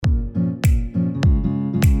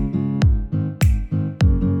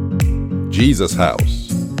Jesus House,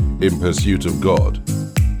 in pursuit of God,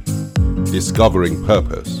 discovering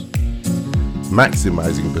purpose,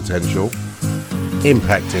 maximizing potential,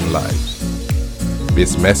 impacting lives.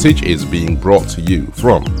 This message is being brought to you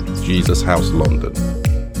from Jesus House London.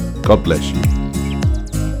 God bless you.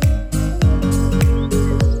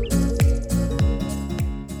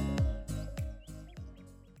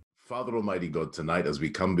 Father Almighty God, tonight as we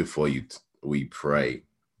come before you, we pray.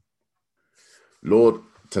 Lord,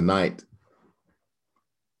 tonight,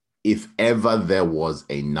 if ever there was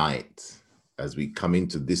a night as we come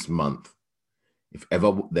into this month, if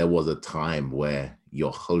ever there was a time where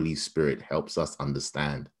your Holy Spirit helps us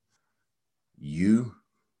understand you,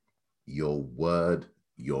 your word,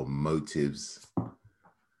 your motives,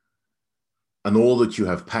 and all that you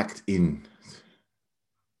have packed in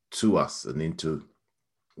to us and into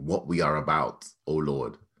what we are about, O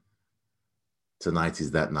Lord. Tonight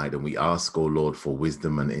is that night, and we ask, O Lord, for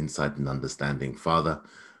wisdom and insight and understanding. Father,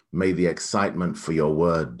 may the excitement for your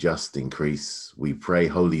word just increase. We pray,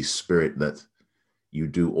 Holy Spirit, that you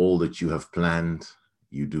do all that you have planned.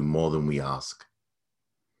 You do more than we ask.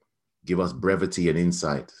 Give us brevity and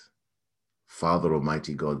insight. Father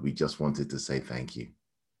Almighty God, we just wanted to say thank you.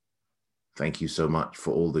 Thank you so much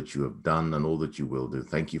for all that you have done and all that you will do.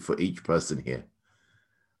 Thank you for each person here.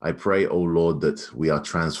 I pray, O Lord, that we are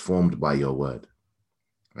transformed by your word.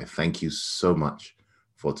 I thank you so much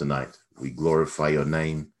for tonight. We glorify your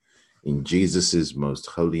name in Jesus' most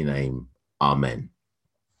holy name. Amen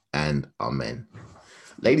and amen.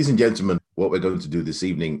 Ladies and gentlemen, what we're going to do this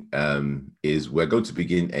evening is we're going to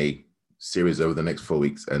begin a series over the next 4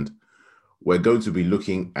 weeks, and we're going to be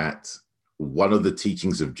looking at one of the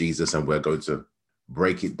teachings of Jesus, and we're going to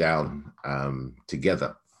break it down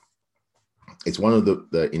together. It's one of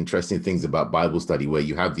the interesting things about Bible study where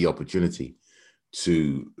you have the opportunity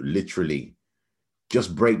to literally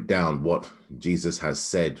just break down what Jesus has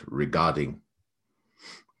said regarding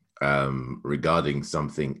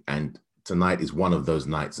something. And tonight is one of those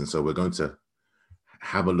nights. And so we're going to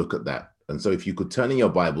have a look at that. And so if you could turn in your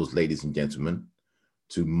Bibles, ladies and gentlemen,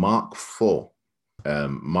 to Mark 4,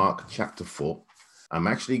 Mark chapter 4. I'm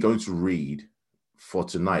actually going to read for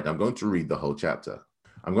tonight. I'm going to read the whole chapter.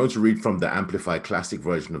 I'm going to read from the Amplified Classic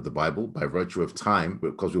version of the Bible. By virtue of time,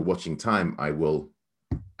 because we're watching time,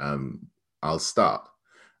 I'll start.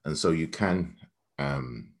 And so you can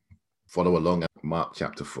follow along at Mark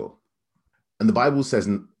chapter 4. And the Bible says,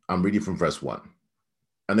 and I'm reading from verse 1.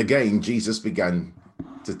 And again, Jesus began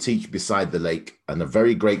to teach beside the lake, and a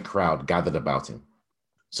very great crowd gathered about him.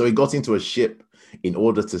 So he got into a ship in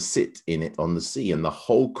order to sit in it on the sea, and the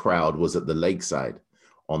whole crowd was at the lakeside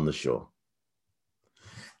on the shore.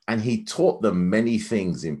 And he taught them many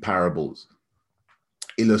things in parables,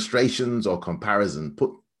 illustrations or comparison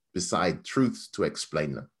put beside truths to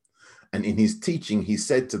explain them. And in his teaching, he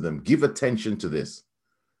said to them, "Give attention to this.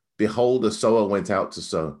 Behold, a sower went out to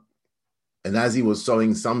sow. And as he was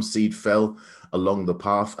sowing, some seed fell along the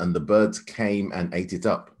path, and the birds came and ate it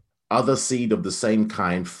up. Other seed of the same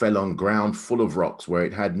kind fell on ground full of rocks, where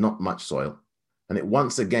it had not much soil. And it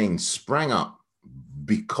once again sprang up,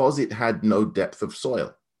 because it had no depth of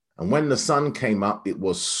soil. And when the sun came up, it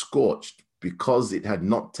was scorched, because it had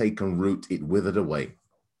not taken root, it withered away.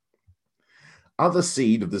 Other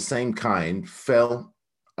seed of the same kind fell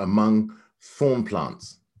among thorn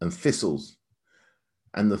plants and thistles,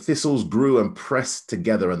 and the thistles grew and pressed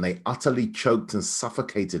together, and they utterly choked and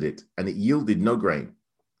suffocated it, and it yielded no grain.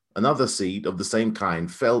 Another seed of the same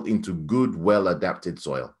kind fell into good, well-adapted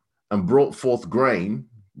soil, and brought forth grain,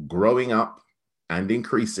 growing up and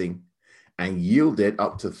increasing, and yielded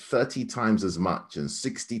up to 30 times as much, and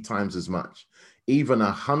 60 times as much, even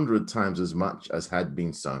 100 times as much as had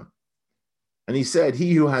been sown. And he said,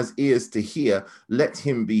 he who has ears to hear, let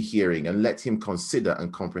him be hearing, and let him consider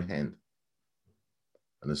and comprehend.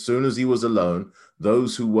 And as soon as he was alone,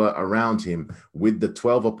 those who were around him with the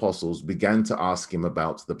 12 apostles began to ask him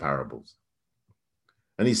about the parables.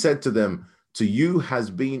 And he said to them, to you has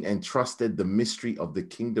been entrusted the mystery of the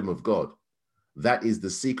kingdom of God. That is the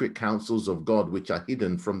secret counsels of God, which are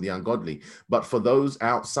hidden from the ungodly. But for those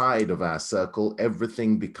outside of our circle,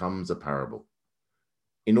 everything becomes a parable,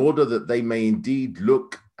 in order that they may indeed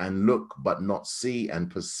look and look, but not see, and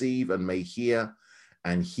perceive, and may hear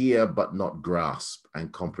and hear, but not grasp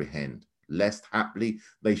and comprehend, lest haply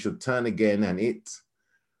they should turn again, and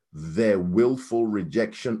their willful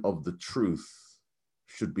rejection of the truth,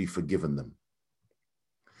 should be forgiven them.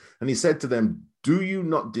 And he said to them, do you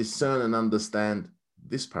not discern and understand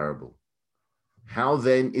this parable? How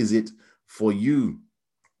then is it for you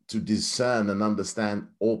to discern and understand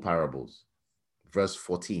all parables? Verse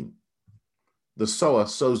 14. The sower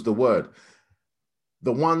sows the word,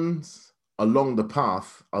 The ones along the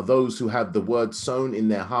path are those who have the word sown in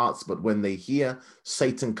their hearts, but when they hear,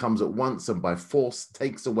 Satan comes at once and by force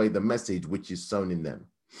takes away the message which is sown in them.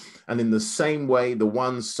 And in the same way, the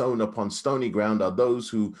ones sown upon stony ground are those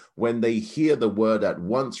who, when they hear the word, at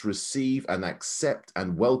once receive and accept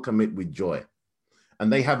and welcome it with joy.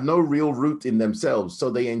 And they have no real root in themselves, so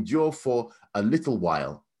they endure for a little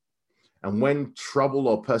while. And when trouble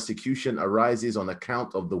or persecution arises on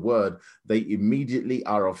account of the word, they immediately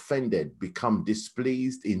are offended, become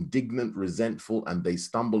displeased, indignant, resentful, and they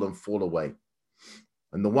stumble and fall away.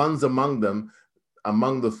 And the ones among them,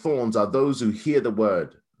 among the thorns, are those who hear the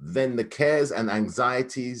word. Then the cares and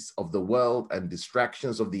anxieties of the world and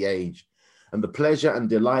distractions of the age, and the pleasure and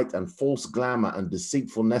delight and false glamour and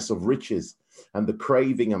deceitfulness of riches, and the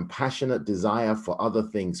craving and passionate desire for other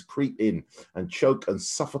things creep in and choke and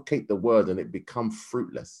suffocate the word, and it becomes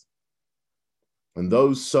fruitless. And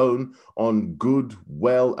those sown on good,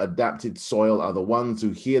 well-adapted soil are the ones who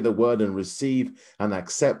hear the word and receive and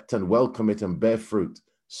accept and welcome it and bear fruit.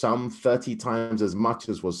 Some 30 times as much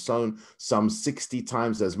as was sown, some 60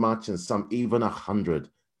 times as much, and some even 100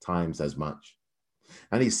 times as much.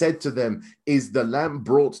 And he said to them, is the lamp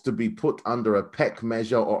brought to be put under a peck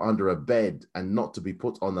measure or under a bed, and not to be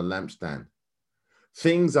put on a lampstand?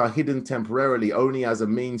 Things are hidden temporarily only as a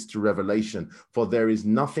means to revelation, for there is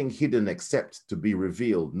nothing hidden except to be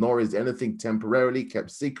revealed, nor is anything temporarily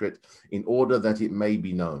kept secret in order that it may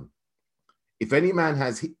be known. If any man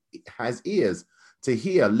has ears to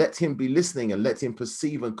hear, let him be listening, and let him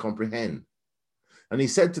perceive and comprehend. And he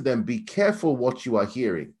said to them, be careful what you are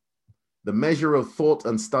hearing. The measure of thought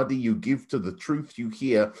and study you give to the truth you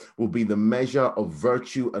hear will be the measure of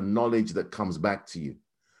virtue and knowledge that comes back to you.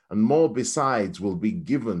 And more besides will be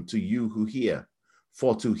given to you who hear.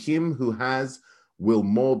 For to him who has will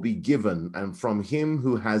more be given, and from him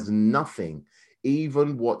who has nothing,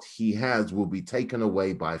 even what he has will be taken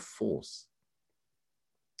away by force.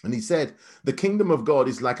 And he said, the kingdom of God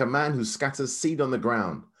is like a man who scatters seed on the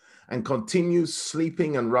ground and continues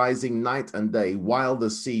sleeping and rising night and day while the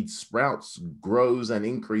seed sprouts, grows, and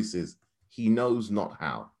increases. He knows not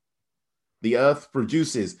how. The earth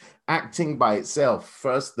produces, acting by itself,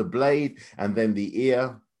 first the blade and then the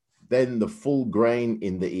ear, then the full grain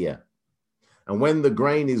in the ear. And when the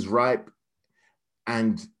grain is ripe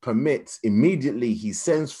and permits, immediately he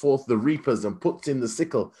sends forth the reapers and puts in the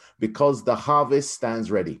sickle, because the harvest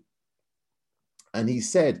stands ready. And he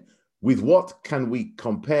said, with what can we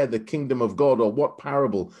compare the kingdom of God, or what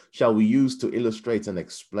parable shall we use to illustrate and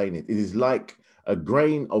explain it? It is like a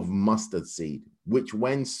grain of mustard seed, which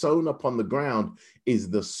when sown upon the ground is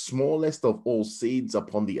the smallest of all seeds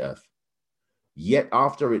upon the earth. Yet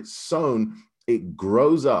after it's sown, it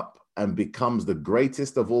grows up and becomes the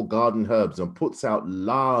greatest of all garden herbs and puts out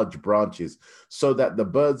large branches, so that the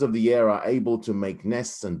birds of the air are able to make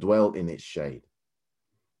nests and dwell in its shade.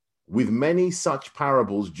 With many such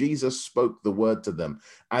parables, Jesus spoke the word to them,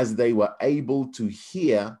 as they were able to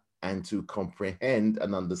hear and to comprehend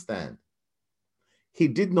and understand. He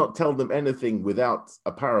did not tell them anything without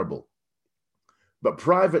a parable, but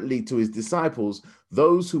privately to his disciples,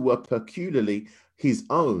 those who were peculiarly his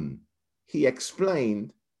own, he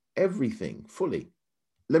explained everything fully.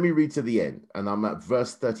 Let me read to the end, and I'm at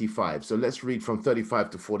verse 35. So let's read from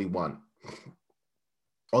 35 to 41.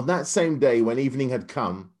 On that same day, when evening had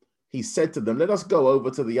come, he said to them, let us go over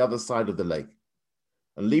to the other side of the lake.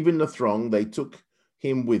 And leaving the throng, they took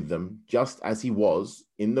him with them, just as he was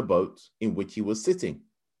in the boat in which he was sitting.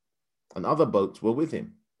 And other boats were with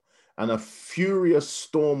him. And a furious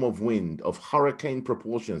storm of wind of hurricane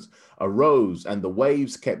proportions arose, and the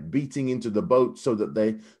waves kept beating into the boat so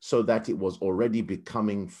that it was already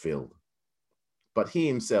becoming filled. But he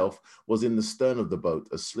himself was in the stern of the boat,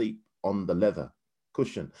 asleep on the leather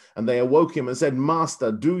cushion. And they awoke him and said,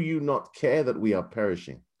 Master, do you not care that we are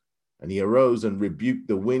perishing? And he arose and rebuked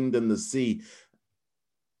the wind and the sea,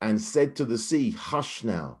 and said to the sea, hush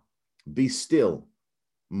now, be still.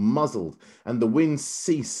 Muzzled, and the wind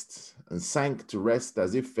ceased and sank to rest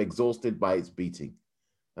as if exhausted by its beating.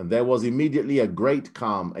 And there was immediately a great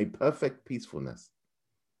calm, a perfect peacefulness.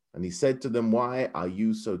 And he said to them, why are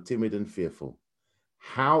you so timid and fearful?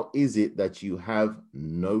 How is it that you have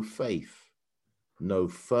no faith, no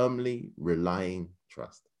firmly relying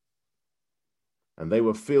trust? And they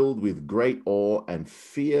were filled with great awe and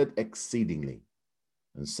feared exceedingly,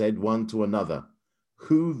 and said one to another,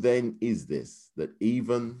 who then is this that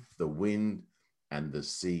even the wind and the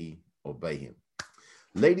sea obey him?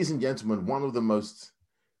 Ladies and gentlemen,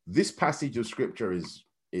 this passage of scripture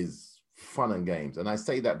is fun and games. And I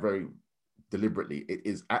say that very deliberately. It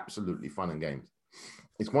is absolutely fun and games.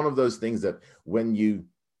 It's one of those things that when you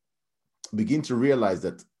begin to realize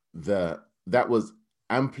that that was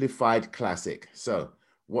Amplified Classic. So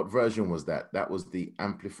what version was that? That was the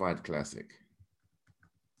Amplified Classic.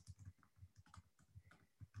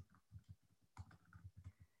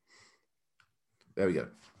 There we go.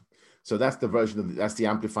 So that's the version of that's the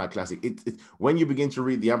Amplified Classic. When you begin to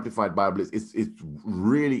read the Amplified Bible, it's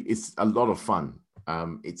really, it's a lot of fun.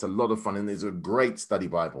 It's a lot of fun, and it's a great study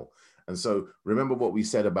Bible. And so remember what we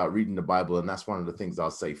said about reading the Bible, and that's one of the things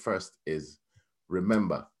I'll say first is,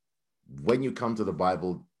 remember, when you come to the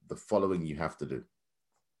Bible, the following you have to do.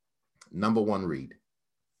 Number 1, read.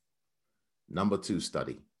 Number 2,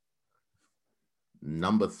 study.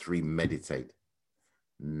 Number 3, meditate.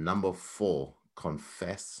 Number 4,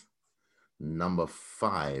 confess. Number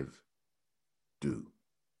 5, do.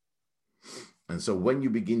 And so when you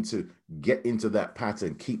begin to get into that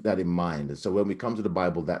pattern, keep that in mind. And so when we come to the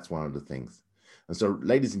Bible, that's one of the things. And so,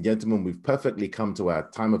 ladies and gentlemen, we've perfectly come to our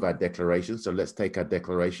time of our declaration. So let's take our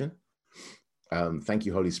declaration. Thank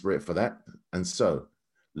you, Holy Spirit, for that. And so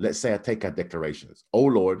let's say I take our declarations. Oh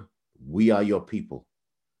Lord, we are your people,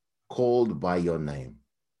 called by your name.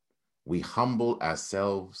 We humble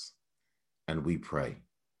ourselves and we pray.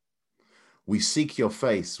 We seek your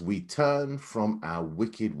face. We turn from our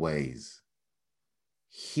wicked ways.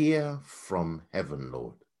 Hear from heaven,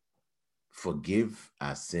 Lord. Forgive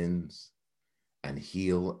our sins and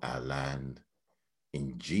heal our land.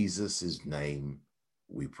 In Jesus' name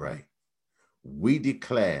we pray. We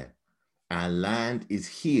declare our land is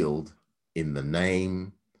healed in the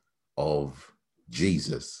name of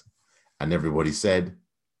Jesus. And everybody said,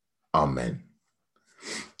 Amen.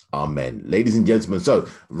 Amen. Ladies and gentlemen, so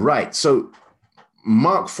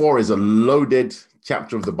Mark 4 is a loaded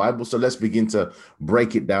chapter of the Bible. So let's begin to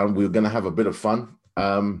break it down. We're going to have a bit of fun.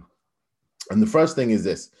 And the first thing is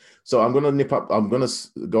this. So I'm going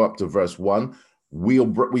to go up to verse 1. We'll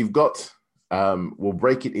break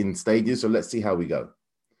it in stages. So let's see how we go.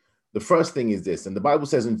 The first thing is this, and the Bible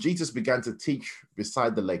says, and Jesus began to teach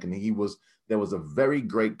beside the lake, and there was a very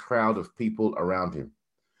great crowd of people around him.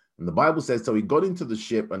 And the Bible says, so he got into the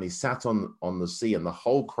ship and he sat on the sea, and the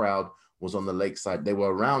whole crowd was on the lakeside. They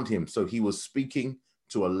were around him. So he was speaking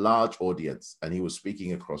to a large audience, and he was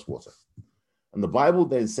speaking across water. And the Bible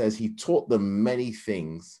then says he taught them many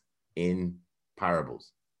things in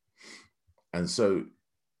parables. And so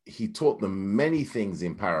he taught them many things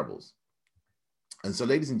in parables. And so,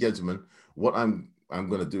 ladies and gentlemen, what I'm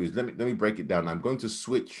going to do is let me break it down. I'm going to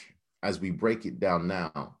switch as we break it down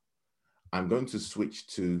now. I'm going to switch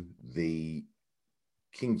to the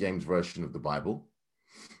King James Version of the Bible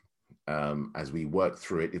as we work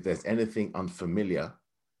through it. If there's anything unfamiliar,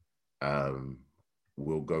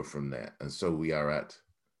 we'll go from there. And so we are at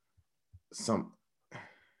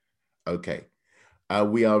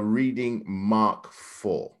we are reading Mark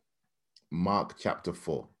 4, Mark chapter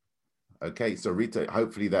 4. Okay, so Rita,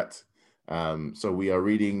 hopefully that, so we are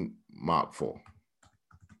reading Mark 4.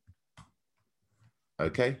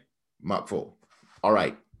 Okay, Mark 4. All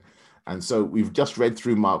right. And so we've just read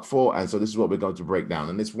through Mark 4. And so this is what we're going to break down.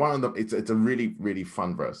 And it's one of them, it's a really, really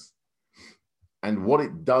fun verse. And what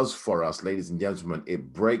it does for us, ladies and gentlemen,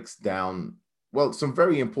 it breaks down, well, some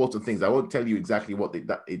very important things. I won't tell you exactly what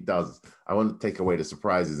it does. I want to take away the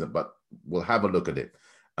surprises, but we'll have a look at it.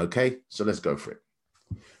 Okay, so let's go for it.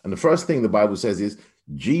 And the first thing the Bible says is,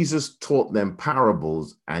 Jesus taught them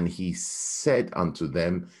parables, and he said unto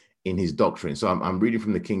them in his doctrine. So I'm reading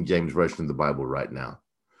from the King James Version of the Bible right now.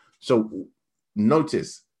 So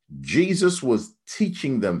notice, Jesus was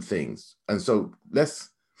teaching them things. And so let's,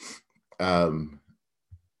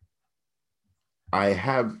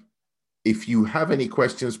 if you have any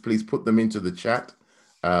questions, please put them into the chat.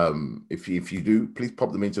 If you do, please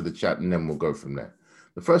pop them into the chat, and then we'll go from there.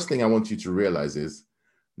 The first thing I want you to realize is,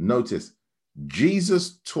 notice,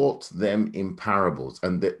 Jesus taught them in parables.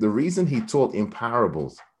 And the reason he taught in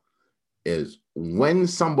parables is when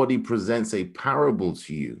somebody presents a parable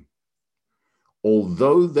to you,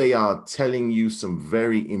 although they are telling you some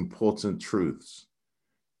very important truths,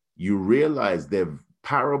 you realize they're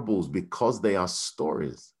parables because they are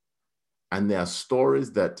stories. And they are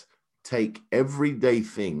stories that take everyday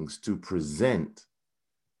things to present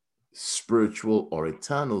spiritual or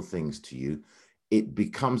eternal things to you. It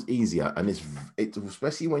becomes easier. And it's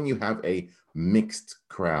especially when you have a mixed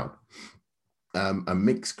crowd.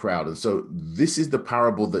 And so this is the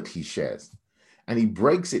parable that he shares. And he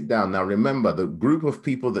breaks it down. Now, remember, the group of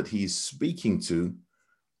people that he's speaking to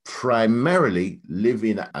primarily live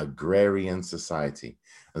in an agrarian society.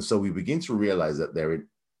 And so we begin to realize that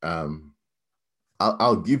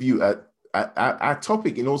I'll give you our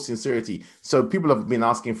topic, in all sincerity, so people have been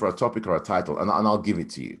asking for a topic or a title, and I'll give it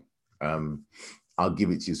to you. I'll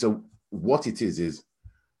give it to you. So what it is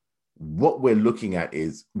what we're looking at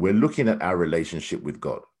is we're looking at our relationship with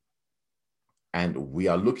God. And we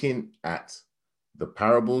are looking at the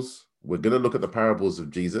parables. We're going to look at the parables of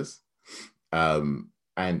Jesus.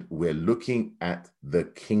 And we're looking at the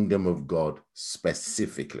kingdom of God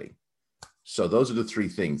specifically. So those are the three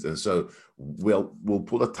things. And so we'll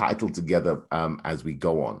pull a title together as we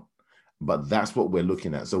go on. But that's what we're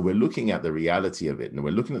looking at. So we're looking at the reality of it. And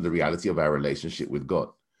we're looking at the reality of our relationship with God.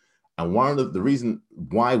 And one of the reason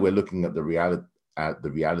why we're looking at the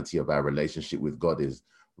reality of our relationship with God is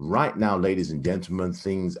right now, ladies and gentlemen,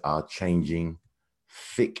 things are changing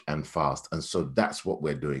thick and fast. And so that's what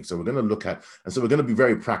we're doing. So we're going to look at, and so we're going to be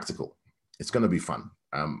very practical. It's going to be fun.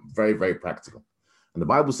 Very, very practical. And the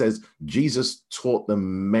Bible says Jesus taught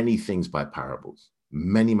them many things by parables,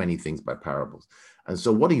 many, many things by parables. And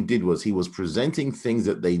so what he did was he was presenting things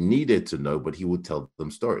that they needed to know, but he would tell them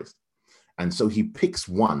stories. And so he picks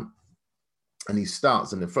one and he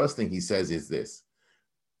starts. And the first thing he says is this: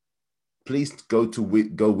 please go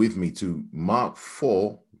with me to Mark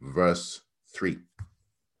 4, verse 3.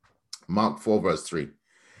 Mark 4, verse 3.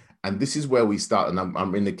 And this is where we start. And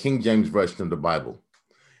I'm in the King James Version of the Bible.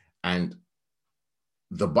 And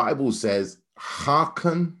the Bible says,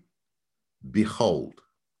 hearken, behold.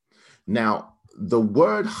 Now, the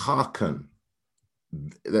word hearken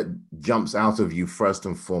that jumps out of you first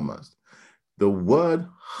and foremost, the word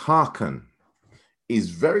hearken is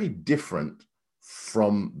very different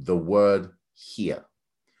from the word hear.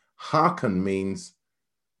 Hearken means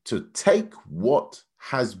to take what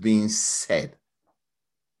has been said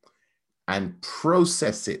and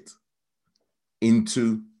process it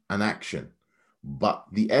into an action. But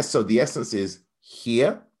the essence is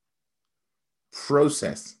hear,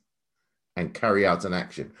 process, and carry out an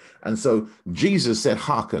action. And so Jesus said,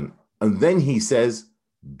 hearken, and then he says,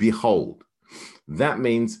 behold. That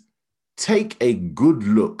means take a good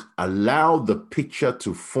look, allow the picture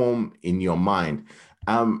to form in your mind.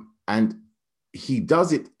 And he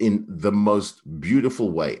does it in the most beautiful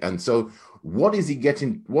way. And so what is he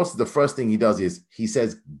getting? What's the first thing he does is he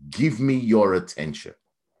says, give me your attention.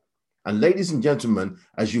 And ladies and gentlemen,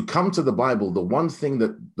 as you come to the Bible, the one thing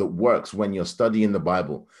that works when you're studying the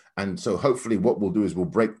Bible, and so hopefully what we'll do is we'll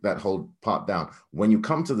break that whole part down. When you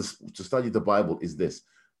come to study the Bible is this: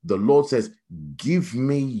 the Lord says, give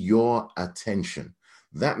me your attention.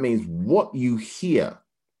 That means what you hear,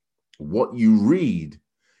 what you read,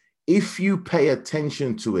 if you pay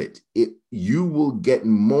attention to it, you will get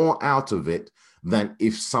more out of it than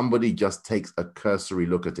if somebody just takes a cursory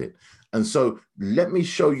look at it. And so let me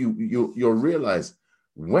show you, you'll realize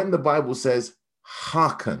when the Bible says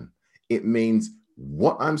hearken, it means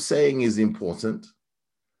what I'm saying is important,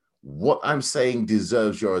 what I'm saying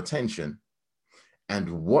deserves your attention,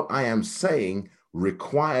 and what I am saying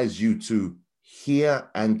requires you to hear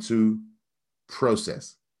and to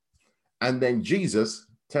process. And then Jesus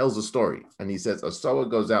tells a story, and he says, a sower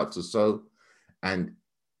goes out to sow, and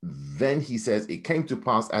then he says, it came to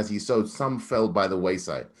pass as he sowed, some fell by the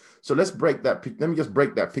wayside. So let me just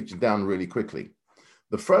break that picture down really quickly.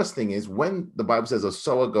 The first thing is when the Bible says a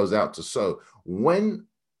sower goes out to sow, when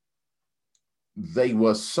they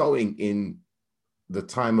were sowing in the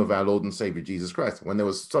time of our Lord and Savior Jesus Christ, when they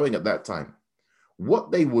were sowing at that time,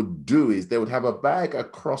 what they would do is they would have a bag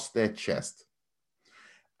across their chest,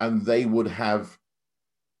 and they would have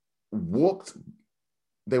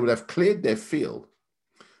cleared their field.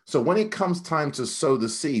 So when it comes time to sow the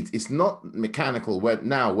seeds, it's not mechanical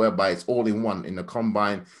whereby it's all in one in the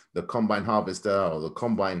combine harvester or the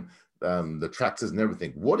combine, the tractors and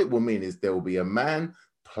everything. What it will mean is there will be a man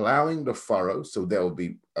plowing the furrow. So there will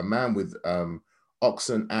be a man with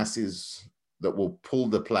oxen, asses that will pull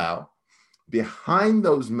the plow. Behind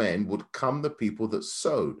those men would come the people that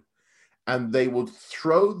sowed, and they would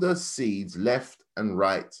throw the seeds left and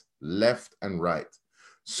right, left and right.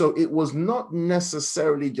 So it was not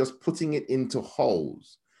necessarily just putting it into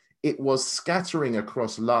holes. It was scattering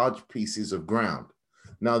across large pieces of ground.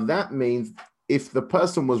 Now that means if the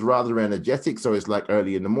person was rather energetic, so it's like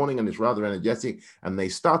early in the morning and it's rather energetic, and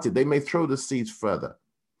they may throw the seeds further.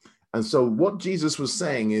 And so what Jesus was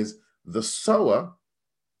saying is the sower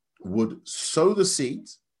would sow the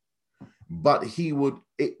seeds, but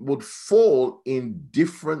it would fall in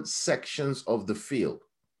different sections of the field.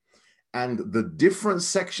 And the different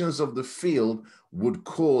sections of the field would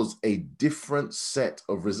cause a different set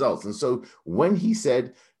of results. And so when he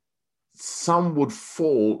said some would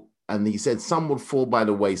fall, and he said some would fall by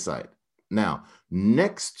the wayside. Now,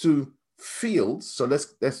 next to fields, so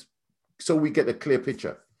let's so we get a clear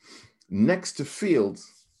picture. Next to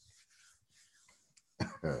fields,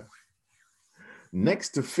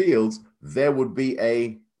 there would be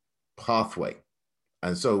a pathway.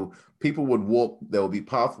 And so people would walk, there will be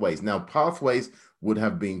pathways. Now, pathways would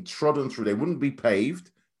have been trodden through. They wouldn't be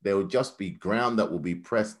paved. There would just be ground that will be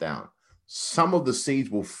pressed down. Some of the seeds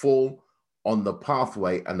will fall on the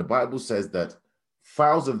pathway, and the Bible says that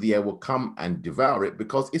fowls of the air will come and devour it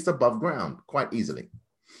because it's above ground quite easily.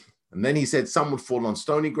 And then he said some would fall on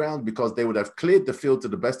stony ground because they would have cleared the field to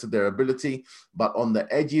the best of their ability, but on the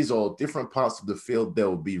edges or different parts of the field, there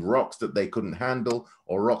would be rocks that they couldn't handle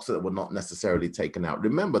or rocks that were not necessarily taken out.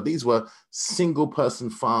 Remember, these were single person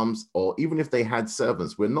farms, or even if they had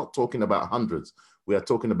servants, we're not talking about hundreds. We are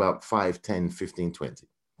talking about 5, 10, 15, 20.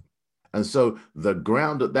 And so the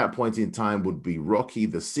ground at that point in time would be rocky.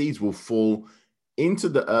 The seeds will fall into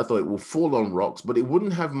the earth, or it will fall on rocks, but it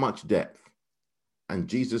wouldn't have much depth. And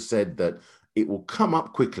Jesus said that it will come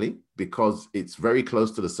up quickly because it's very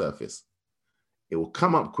close to the surface. It will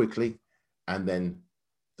come up quickly, and then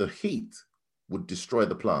the heat would destroy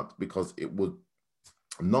the plant because it would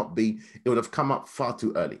have come up far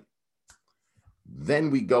too early.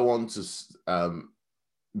 Then we go on to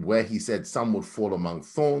where he said some would fall among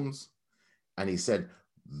thorns. And he said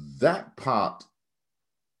that part,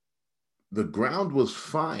 the ground was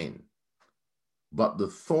fine, but the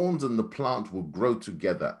thorns and the plant would grow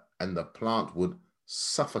together, and the plant would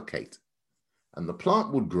suffocate. And the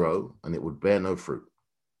plant would grow, and it would bear no fruit.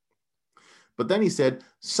 But then he said,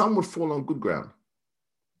 some would fall on good ground.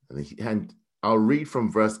 And I'll read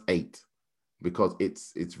from verse 8, because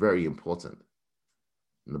it's very important.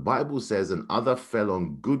 And the Bible says, and other fell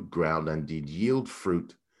on good ground and did yield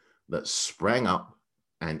fruit that sprang up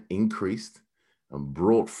and increased and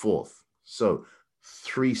brought forth. So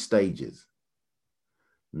 3 stages.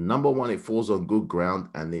 Number 1, it falls on good ground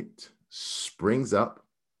and it springs up.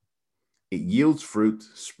 It yields fruit,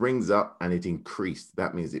 springs up, and it increased.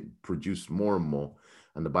 That means it produced more and more.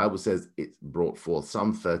 And the Bible says it brought forth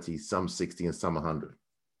some 30, some 60, and some 100.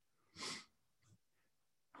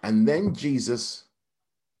 And then Jesus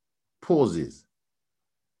pauses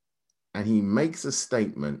and he makes a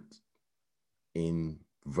statement in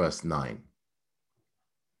verse 9.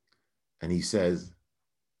 And he says,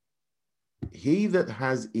 he that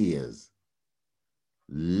has ears,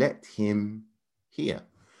 let him hear.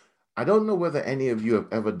 I don't know whether any of you have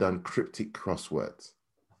ever done cryptic crosswords.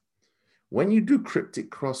 When you do cryptic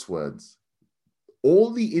crosswords,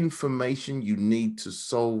 all the information you need to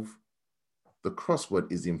solve the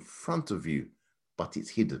crossword is in front of you, but it's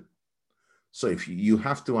hidden. So if you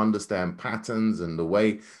have to understand patterns and the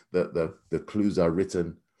way that the clues are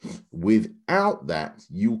written, without that,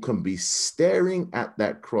 you can be staring at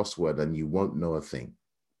that crossword and you won't know a thing.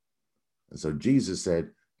 And so Jesus said,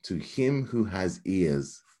 to him who has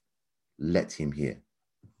ears, let him hear.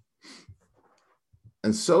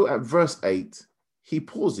 And so at verse 8, he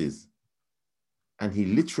pauses and he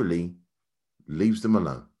literally leaves them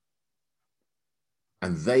alone.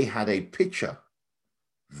 And they had a picture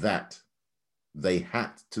that they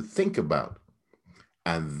had to think about.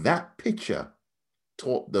 And that picture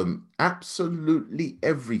taught them absolutely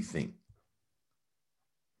everything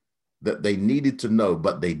that they needed to know,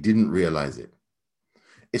 but they didn't realize it.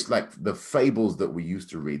 It's like the fables that we used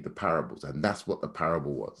to read, the parables, and that's what the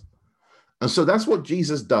parable was. And so that's what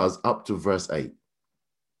Jesus does up to verse 8.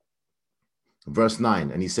 Verse 9,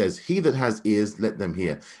 and he says, he that has ears, let them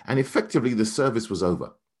hear. And effectively, the service was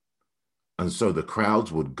over. And so the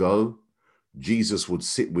crowds would go, Jesus would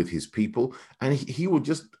sit with his people, and he would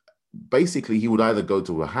just, basically, he would either go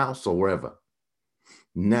to a house or wherever.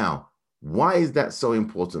 Now, why is that so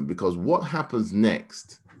important? Because what happens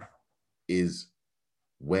next is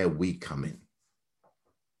where we come in.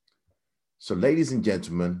 So, ladies and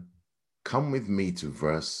gentlemen, come with me to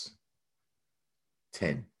verse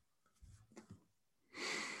 10.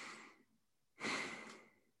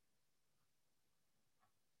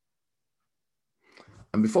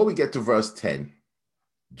 And before we get to verse 10,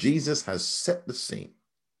 Jesus has set the scene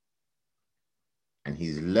and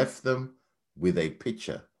he's left them with a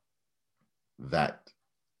picture that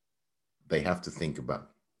they have to think about.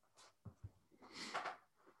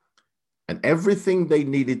 And everything they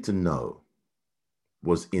needed to know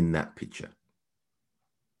was in that picture.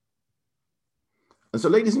 And so,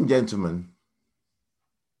 ladies and gentlemen,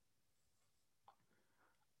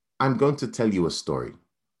 I'm going to tell you a story.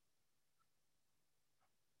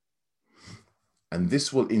 And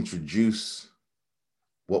this will introduce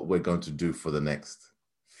what we're going to do for the next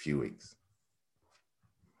few weeks.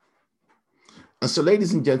 And so,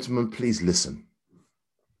 ladies and gentlemen, please listen.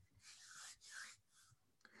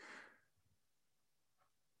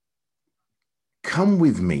 come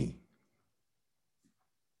with me,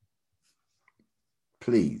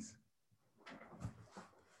 please,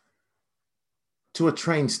 to a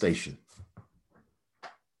train station.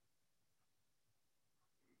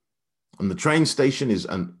 And the train station is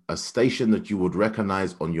a station that you would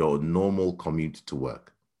recognize on your normal commute to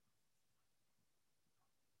work.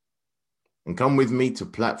 And come with me to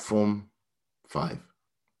platform 5.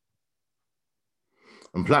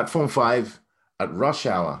 And platform 5 at rush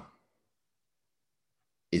hour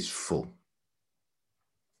is full.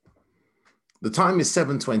 The time is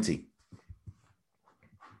 7:20.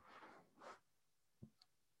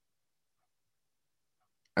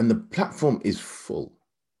 And the platform is full.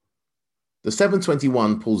 The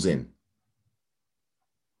 7:21 pulls in.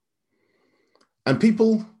 And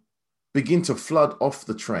people begin to flood off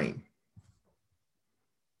the train.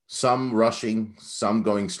 Some rushing, some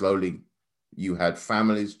going slowly. You had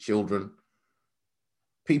families, children,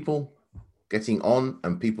 people getting on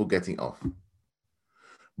and people getting off.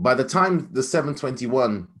 By the time the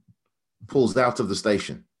 7:21 pulls out of the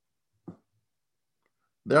station,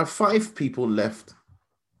 there are 5 people left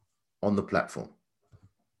on the platform.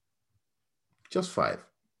 Just 5.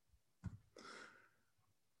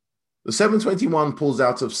 The 7:21 pulls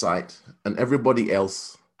out of sight and everybody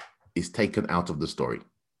else is taken out of the story.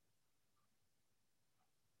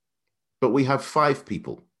 But we have 5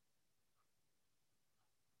 people.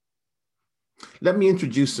 Let me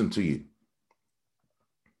introduce them to you.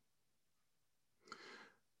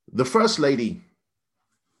 The first lady,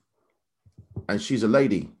 and she's a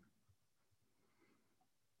lady,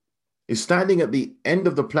 is standing at the end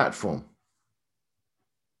of the platform.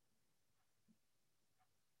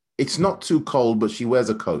 It's not too cold, but she wears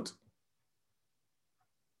a coat.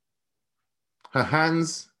 Her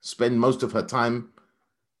hands spend most of her time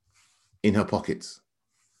in her pockets.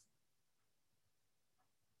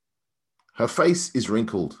 Her face is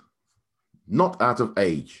wrinkled, not out of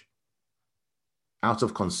age, out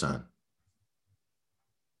of concern.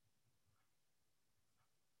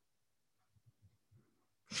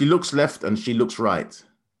 She looks left and she looks right.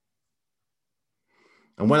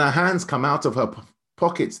 And when her hands come out of her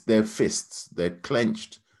pockets, they're fists, they're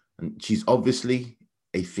clenched, and she's obviously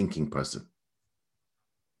a thinking person.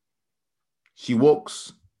 She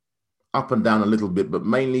walks up and down a little bit, but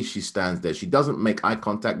mainly she stands there. She doesn't make eye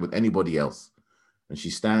contact with anybody else, and she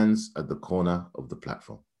stands at the corner of the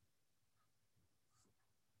platform.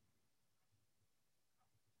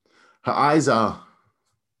 Her eyes are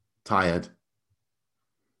tired.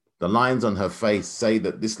 The lines on her face say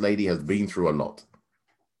that this lady has been through a lot.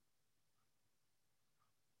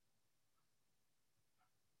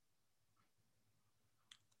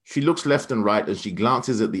 She looks left and right as she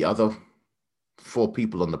glances at the other 4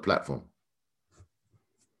 people on the platform.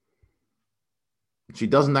 She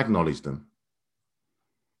doesn't acknowledge them.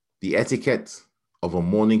 The etiquette of a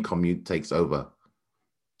morning commute takes over,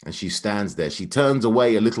 and she stands there. She turns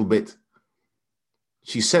away a little bit.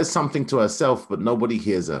 She says something to herself, but nobody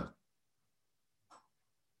hears her.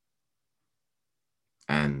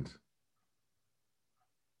 And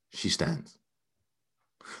she stands.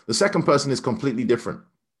 The second person is completely different.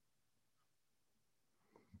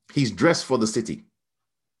 He's dressed for the city.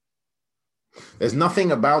 There's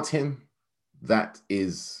nothing about him that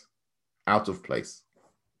is out of place.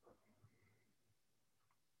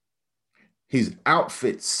 His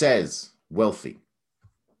outfit says wealthy.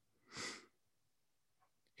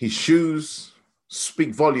 His shoes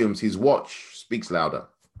speak volumes. His watch speaks louder.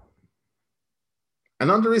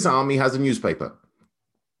 And under his arm, he has a newspaper.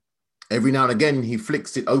 Every now and again, he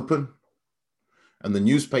flicks it open, and the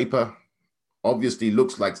newspaper obviously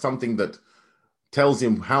looks like something that tells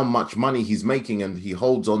him how much money he's making, and he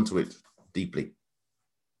holds on to it deeply.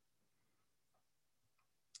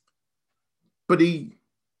 But he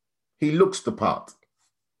looks the part.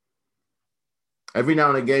 Every now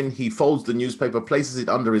and again, he folds the newspaper, places it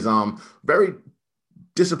under his arm. Very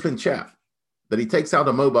disciplined chap. That he takes out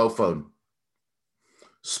a mobile phone,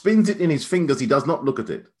 spins it in his fingers. He does not look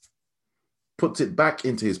at it. Puts it back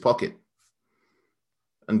into his pocket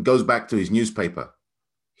and goes back to his newspaper.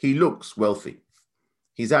 He looks wealthy.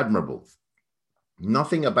 He's admirable.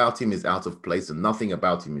 Nothing about him is out of place and nothing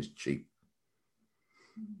about him is cheap.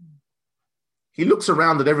 He looks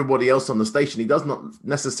around at everybody else on the station. He does not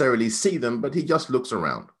necessarily see them, but he just looks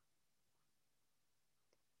around.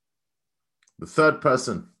 The third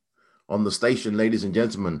person on the station, ladies and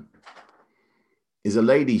gentlemen, is a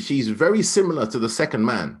lady. She's very similar to the second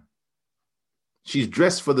man. She's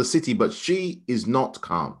dressed for the city, but she is not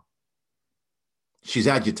calm. She's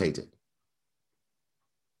agitated.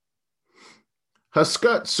 Her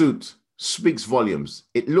skirt suit speaks volumes.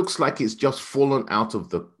 It looks like it's just fallen out of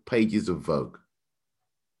the pages of Vogue.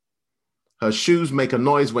 Her shoes make a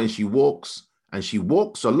noise when she walks, and she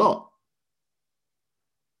walks a lot.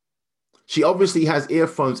 She obviously has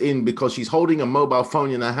earphones in because she's holding a mobile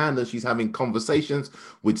phone in her hand and she's having conversations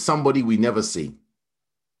with somebody we never see.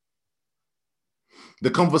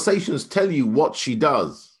 The conversations tell you what she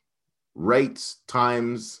does, rates,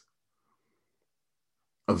 times,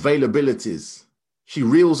 availabilities. She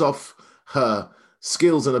reels off her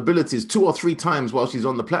skills and abilities 2 or 3 times while she's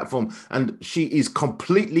on the platform, and she is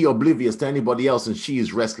completely oblivious to anybody else, and she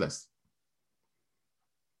is restless.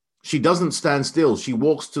 She doesn't stand still. She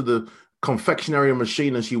walks to the confectionery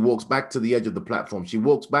machine and she walks back to the edge of the platform. She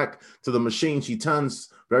walks back to the machine. She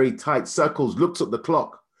turns very tight circles, looks at the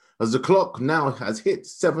clock, as the clock now has hit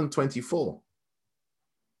 7:24.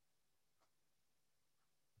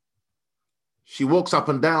 She walks up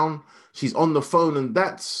and down. She's on the phone, and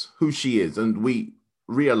that's who she is. And we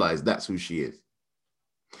realize that's who she is.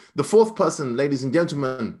 The fourth person, ladies and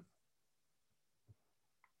gentlemen,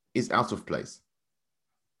 is out of place.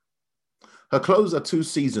 Her clothes are 2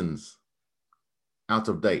 seasons out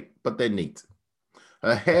of date, but they're neat.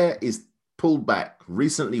 Her hair is pulled back,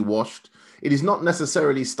 recently washed. It is not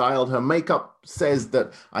necessarily styled. Her makeup says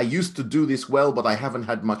that I used to do this well, but I haven't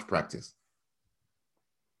had much practice.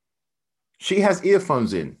 She has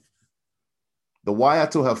earphones in. The wire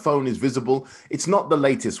to her phone is visible. It's not the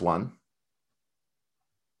latest one.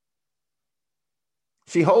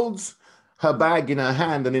 She holds her bag in her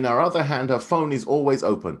hand, and in her other hand, her phone is always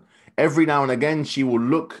open. Every now and again, she will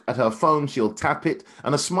look at her phone, she'll tap it,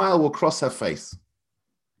 and a smile will cross her face.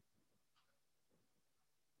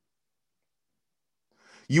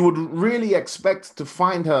 You would really expect to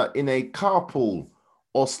find her in a carpool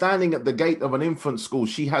or standing at the gate of an infant school.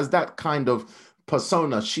 She has that kind of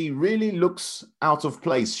persona. She really looks out of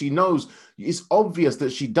place. She knows, it's obvious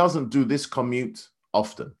that she doesn't do this commute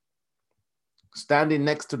often. Standing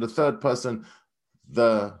next to the third person,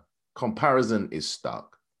 the comparison is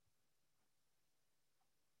stark.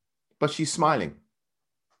 But she's smiling.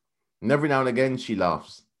 And every now and again, she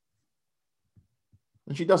laughs.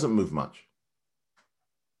 And she doesn't move much.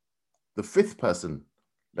 The fifth person,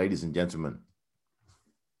 ladies and gentlemen,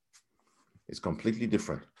 is completely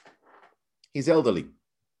different. He's elderly.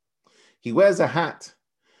 He wears a hat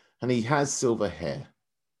and he has silver hair.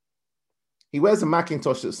 He wears a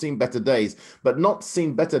Macintosh that's seen better days, but not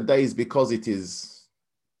seen better days because it is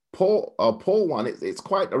a poor one. It's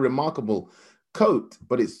quite a remarkable coat,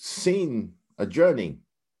 but it's seen a journey.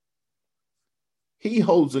 He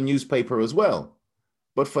holds a newspaper as well,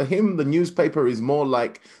 but for him, the newspaper is more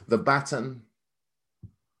like the baton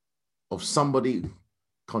of somebody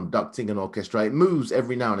conducting an orchestra. It moves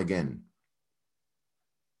every now and again.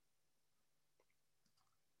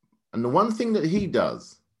 And the one thing that he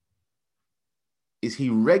does is he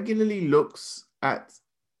regularly looks at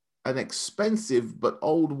an expensive but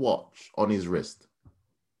old watch on his wrist.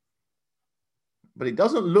 But it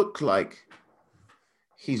doesn't look like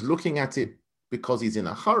he's looking at it because he's in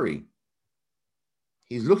a hurry.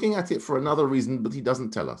 He's looking at it for another reason, but he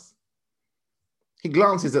doesn't tell us. He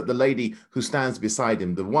glances at the lady who stands beside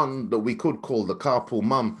him, the one that we could call the carpool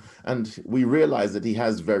mum, and we realize that he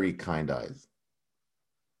has very kind eyes.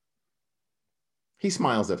 He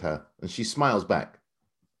smiles at her, and she smiles back.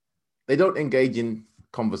 They don't engage in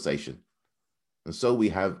conversation. And so we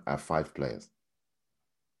have our 5 players.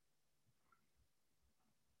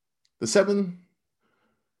 The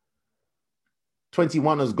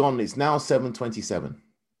 7:21 has gone. It's now 7:27.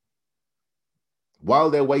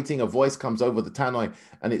 While they're waiting, a voice comes over the tannoy,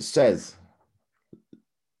 and it says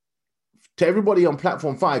to everybody on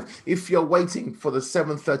platform 5, if you're waiting for the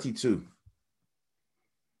 7:32,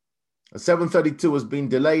 the 7:32 has been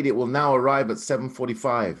delayed. It will now arrive at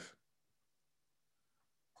 7:45.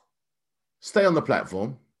 Stay on the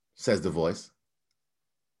platform, says the voice.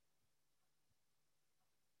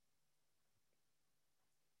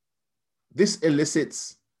 This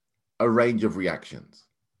elicits a range of reactions.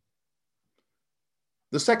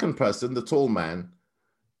 The second person, the tall man,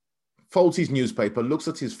 folds his newspaper, looks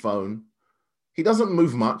at his phone. He doesn't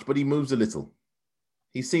move much, but he moves a little.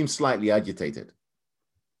 He seems slightly agitated.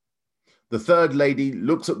 The third lady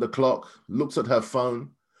looks at the clock, looks at her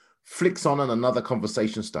phone, flicks on, and another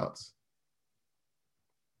conversation starts.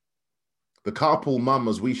 The carpool mum,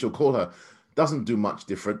 as we shall call her, doesn't do much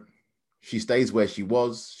different. She stays where she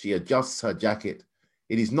was. She adjusts her jacket.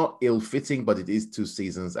 It is not ill-fitting, but it is 2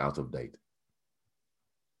 seasons out of date.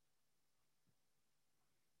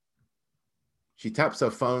 She taps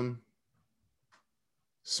her phone,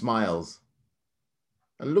 smiles,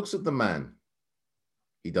 and looks at the man.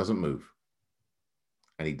 He doesn't move.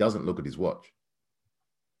 And he doesn't look at his watch.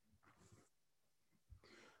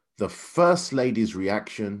 The First Lady's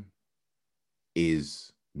reaction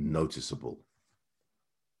is noticeable.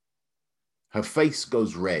 Her face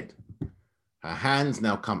goes red. Her hands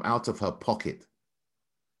now come out of her pocket.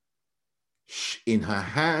 In her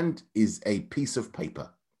hand is a piece of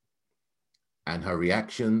paper, and her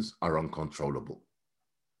reactions are uncontrollable.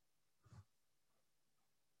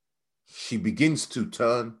 She begins to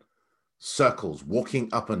turn circles, walking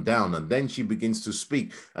up and down, and then she begins to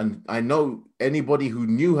speak. And I know anybody who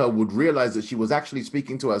knew her would realize that she was actually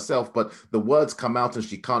speaking to herself, but the words come out and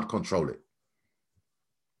she can't control it.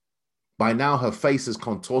 By now, her face is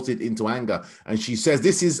contorted into anger, and she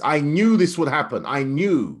says, I knew this would happen. I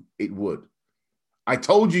knew it would. I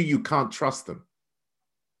told you can't trust them.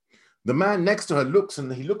 The man next to her looks,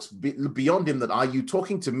 and he looks beyond him, that, are you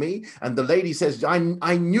talking to me? And the lady says, I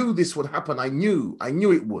knew this would happen. I knew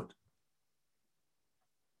it would.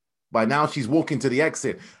 By now, she's walking to the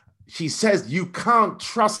exit. She says, you can't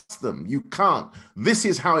trust them. You can't. This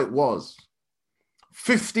is how it was.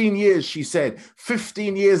 15 years, she said,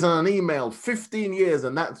 15 years on an email, 15 years,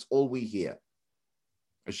 and that's all we hear.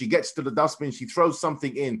 As she gets to the dustbin, she throws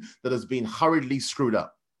something in that has been hurriedly screwed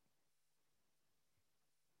up.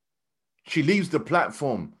 She leaves the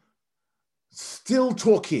platform, still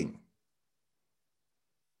talking.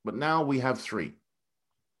 But now we have 3.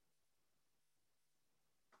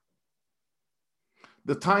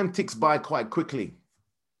 The time ticks by quite quickly.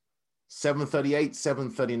 7:38,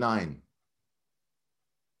 7:39.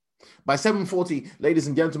 By 7:40, ladies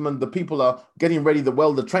and gentlemen, the people are getting ready.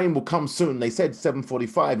 The train will come soon. They said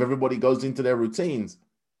 7:45. Everybody goes into their routines.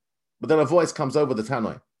 But then a voice comes over the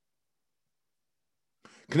tannoy.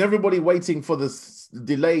 Can everybody waiting for this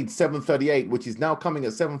delayed 7:38, which is now coming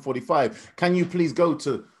at 7:45, can you please go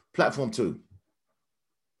to platform 2?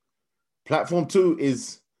 Platform 2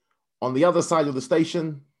 is on the other side of the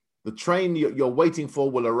station. The train you're waiting for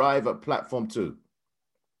will arrive at platform 2.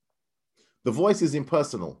 The voice is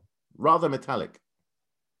impersonal, rather metallic.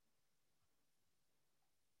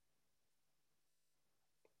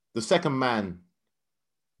 The second man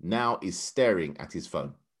now is staring at his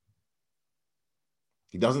phone.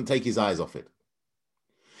 He doesn't take his eyes off it.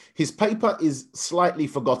 His paper is slightly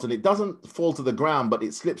forgotten. It doesn't fall to the ground, but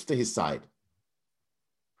it slips to his side.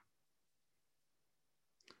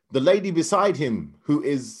 The lady beside him, who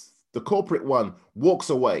is the corporate one, walks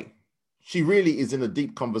away. She really is in a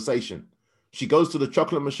deep conversation. She goes to the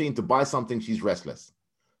chocolate machine to buy something. She's restless.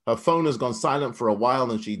 Her phone has gone silent for a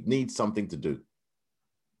while and she needs something to do.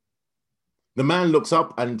 The man looks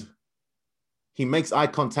up and he makes eye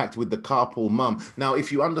contact with the carpool mum. Now,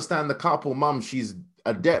 if you understand the carpool mum, she's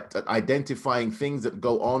adept at identifying things that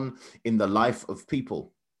go on in the life of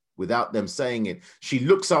people without them saying it. She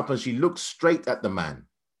looks up and she looks straight at the man.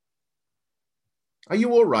 Are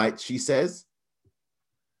you all right? She says.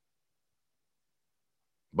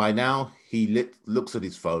 By now, he looks at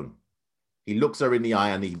his phone. He looks her in the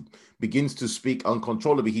eye and he begins to speak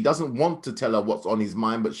uncontrollably. He doesn't want to tell her what's on his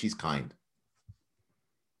mind, but she's kind.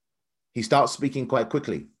 He starts speaking quite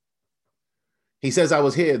quickly. He says, I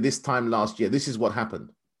was here this time last year. This is what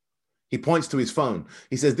happened. He points to his phone.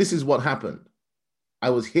 He says, this is what happened. I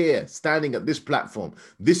was here standing at this platform.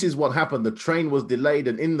 This is what happened. The train was delayed,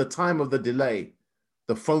 and in the time of the delay,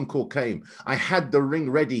 the phone call came. I had the ring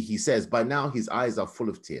ready, he says. By now, his eyes are full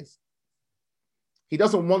of tears. He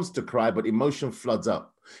doesn't want to cry, but emotion floods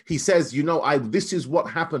up. He says, this is what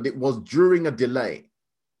happened. It was during a delay.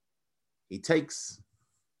 He takes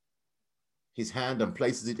his hand and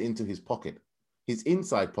places it into his pocket, his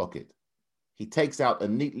inside pocket. He takes out a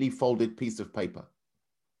neatly folded piece of paper.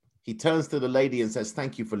 He turns to the lady and says,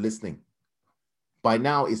 thank you for listening. By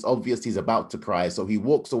now, it's obvious he's about to cry, so he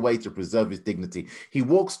walks away to preserve his dignity. He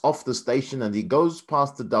walks off the station and he goes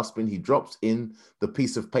past the dustbin. He drops in the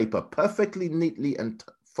piece of paper, perfectly neatly and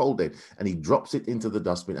folded, and he drops it into the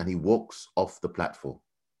dustbin and he walks off the platform.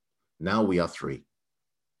 Now we are 3.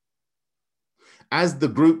 As the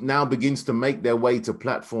group now begins to make their way to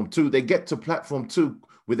platform 2, they get to platform 2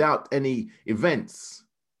 without any events.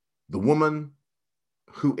 The woman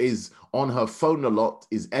who is on her phone a lot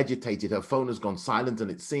is agitated. Her phone has gone silent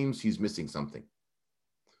and it seems she's missing something.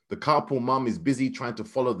 The carpool mum is busy trying to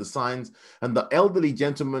follow the signs, and the elderly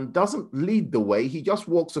gentleman doesn't lead the way. He just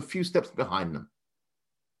walks a few steps behind them.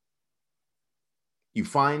 You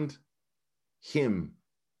find him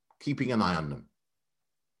keeping an eye on them.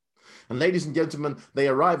 And ladies and gentlemen, they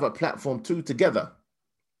arrive at platform 2 together.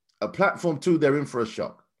 At platform 2, they're in for a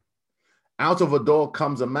shock. Out of a door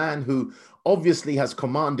comes a man who obviously has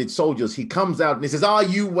commanded soldiers. He comes out and he says, are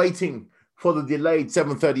you waiting for the delayed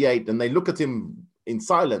 7:38, and they look at him in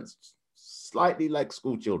silence, slightly like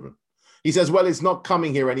school children. He says, well, it's not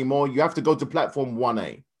coming here anymore. You have to go to platform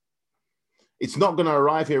 1A. It's not going to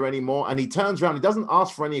arrive here anymore. And he turns around. He doesn't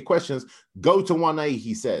ask for any questions. Go to 1A,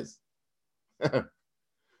 he says.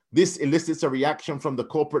 This elicits a reaction from the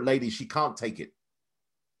corporate lady. She can't take it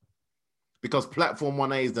because platform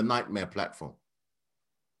 1A is the nightmare platform.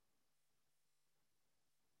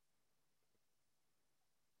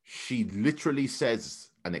 She literally says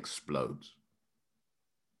and explodes.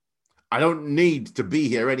 I don't need to be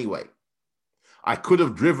here anyway. I could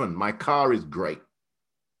have driven. My car is great.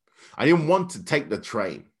 I didn't want to take the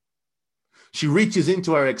train. She reaches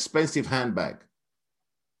into her expensive handbag.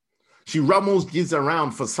 She rummels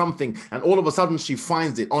around for something, and all of a sudden she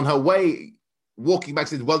finds it. On her way, walking back,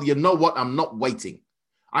 says, well, you know what? I'm not waiting.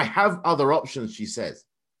 I have other options, she says.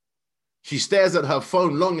 She stares at her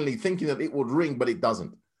phone longingly, thinking that it would ring, but it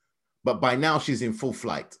doesn't. But by now, she's in full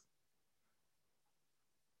flight.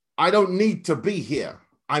 I don't need to be here.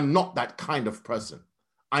 I'm not that kind of person.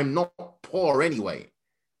 I'm not poor anyway.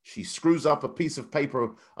 She screws up a piece of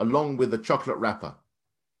paper along with a chocolate wrapper.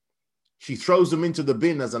 She throws them into the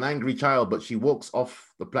bin as an angry child, but she walks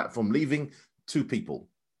off the platform, leaving two people,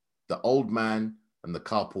 the old man and the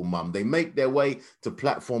carpool mum. They make their way to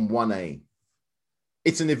platform 1A.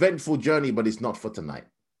 It's an eventful journey, but it's not for tonight.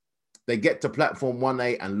 They get to platform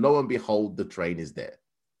 1A, and lo and behold, the train is there.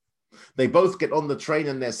 They both get on the train,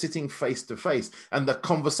 and they're sitting face to face, and the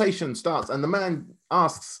conversation starts, and the man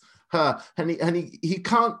asks her, and he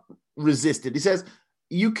can't resist it. He says,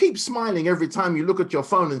 you keep smiling every time you look at your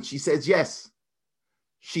phone. And she says, yes.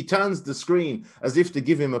 She turns the screen as if to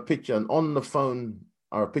give him a picture. And on the phone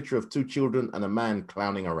are a picture of two children and a man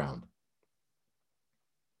clowning around.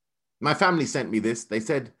 My family sent me this. They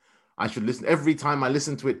said I should listen. Every time I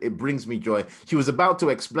listen to it, it brings me joy. She was about to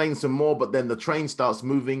explain some more, but then the train starts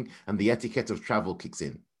moving and the etiquette of travel kicks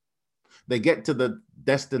in. They get to the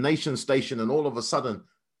destination station, and all of a sudden,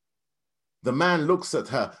 the man looks at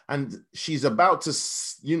her and she's about to,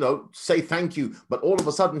 say thank you. But all of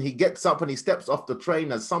a sudden he gets up and he steps off the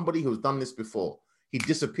train as somebody who's done this before. He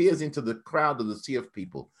disappears into the crowd of the sea of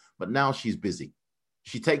people. But now she's busy.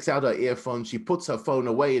 She takes out her earphones. She puts her phone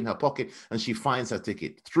away in her pocket and she finds her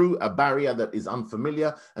ticket through a barrier that is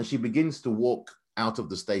unfamiliar. And she begins to walk out of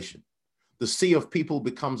the station. The sea of people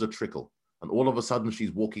becomes a trickle. And all of a sudden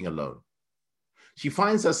she's walking alone. She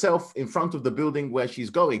finds herself in front of the building where she's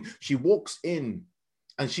going. She walks in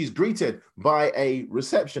and she's greeted by a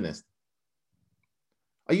receptionist.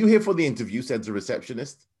 Are you here for the interview? Said the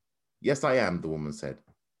receptionist. Yes, I am, the woman said.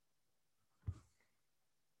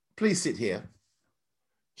 Please sit here.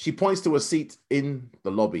 She points to a seat in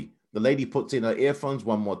the lobby. The lady puts in her earphones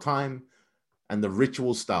one more time and the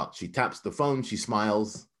ritual starts. She taps the phone, she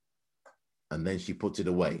smiles, and then she puts it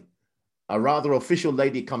away. A rather official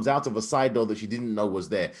lady comes out of a side door that she didn't know was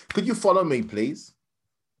there. Could you follow me, please?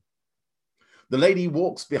 The lady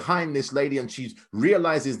walks behind this lady and she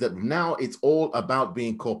realizes that now it's all about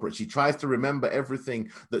being corporate. She tries to remember everything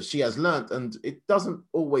that she has learned, and it doesn't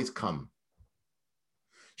always come.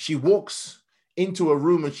 She walks into a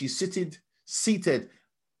room and she's seated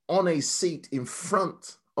on a seat in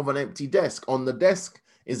front of an empty desk. On the desk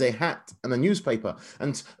is a hat and a newspaper.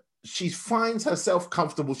 And she finds herself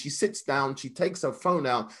comfortable. She sits down, she takes her phone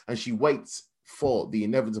out, and she waits for the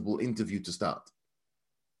inevitable interview to start.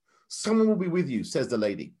 Someone will be with you, says the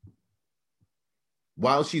lady.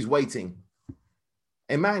 While she's waiting,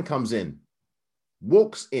 a man comes in,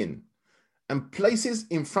 walks in, and places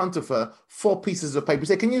in front of her 4 pieces of paper. He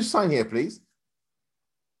says, can you sign here, please?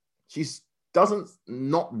 She doesn't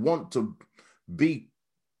not want to be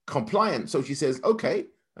compliant, so she says, okay.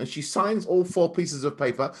 And she signs all 4 pieces of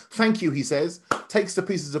paper. Thank you, he says, takes the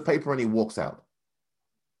pieces of paper and he walks out.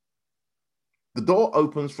 The door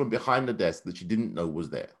opens from behind the desk that she didn't know was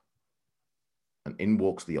there. And in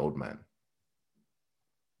walks the old man.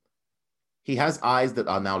 He has eyes that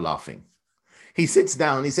are now laughing. He sits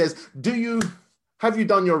down and he says, have you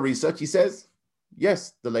done your research? He says,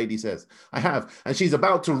 yes, the lady says, I have. And she's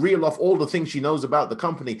about to reel off all the things she knows about the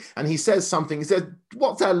company. And he says something. He says,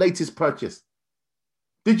 what's our latest purchase?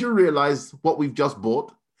 Did you realize what we've just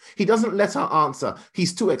bought? He doesn't let her answer.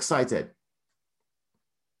 He's too excited.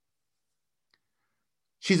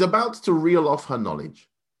 She's about to reel off her knowledge.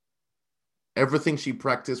 Everything she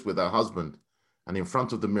practiced with her husband and in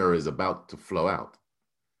front of the mirror is about to flow out.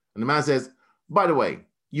 And the man says, by the way,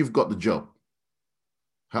 you've got the job.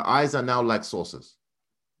 Her eyes are now like saucers.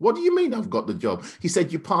 What do you mean I've got the job? He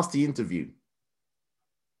said, you passed the interview.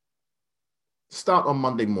 Start on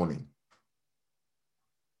Monday morning.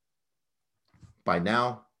 By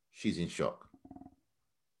now, She's in shock.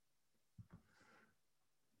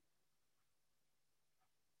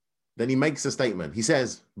 Then he makes a statement. He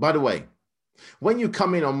says, by the way, when you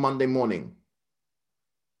come in on Monday morning,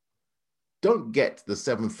 don't get the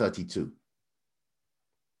 7:32.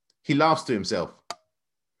 He laughs to himself.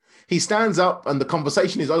 He stands up and the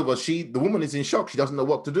conversation is over. The woman is in shock. She doesn't know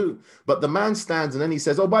what to do. But the man stands and then he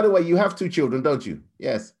says, oh, by the way, you have 2 children, don't you?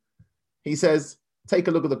 Yes. He says, take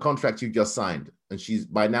a look at the contract you just signed. And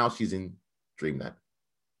by now she's in dreamland.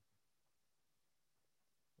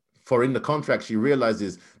 For in the contract, she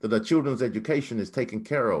realizes that her children's education is taken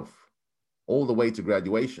care of all the way to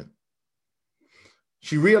graduation.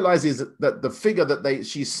 She realizes that the figure that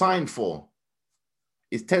she signed for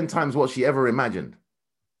is 10 times what she ever imagined.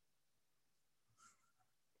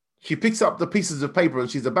 She picks up the pieces of paper and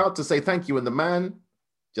she's about to say thank you. And the man,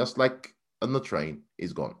 just like on the train,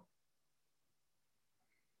 is gone.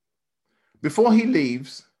 Before he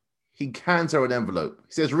leaves, he hands her an envelope.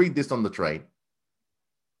 He says, read this on the train.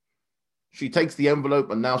 She takes the envelope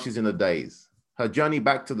and now she's in a daze. Her journey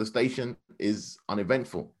back to the station is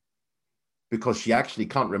uneventful because she actually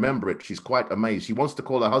can't remember it. She's quite amazed. She wants to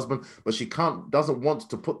call her husband, but she doesn't want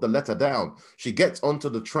to put the letter down. She gets onto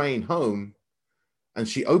the train home and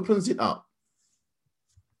she opens it up.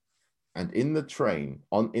 And in the train,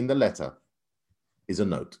 in the letter, is a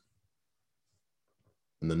note.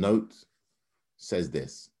 And the note says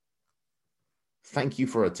this: thank you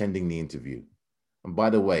for attending the interview. And by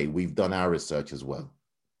the way, we've done our research as well.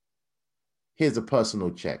 Here's a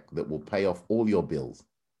personal check that will pay off all your bills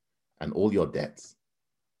and all your debts.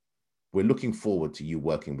 We're looking forward to you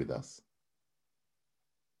working with us.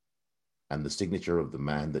 And the signature of the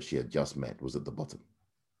man that she had just met was at the bottom.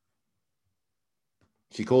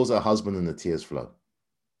 She calls her husband and the tears flow.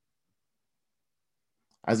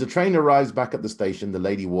 As the train arrives back at the station, the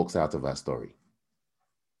lady walks out of our story.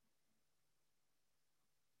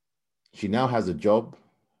 She now has a job,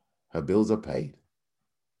 her bills are paid,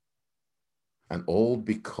 and all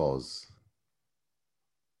because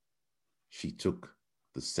she took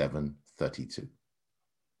the 7:32.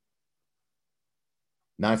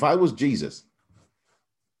 Now, if I was Jesus,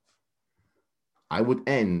 I would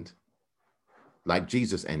end like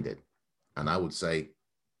Jesus ended, and I would say,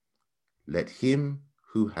 let him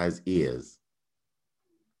who has ears,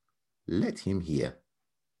 let him hear.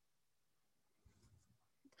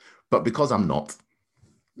 But because I'm not,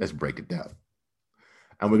 let's break it down.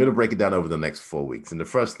 And we're going to break it down over the next 4 weeks. And the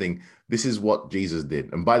first thing, this is what Jesus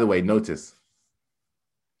did. And by the way, notice,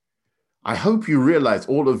 I hope you realize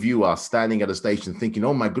all of you are standing at a station thinking,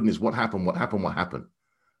 oh my goodness, what happened? What happened? What happened?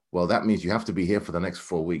 Well, that means you have to be here for the next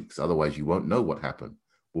 4 weeks. Otherwise, you won't know what happened.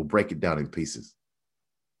 We'll break it down in pieces.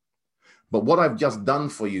 But what I've just done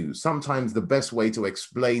for you, sometimes the best way to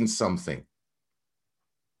explain something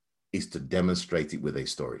is to demonstrate it with a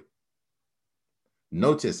story.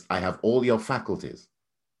 Notice I have all your faculties.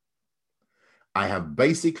 I have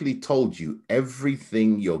basically told you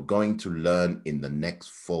everything you're going to learn in the next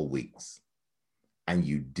 4 weeks. And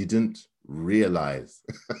you didn't realize.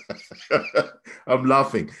 I'm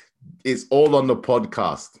laughing. It's all on the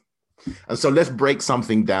podcast. And so let's break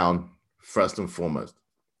something down first and foremost.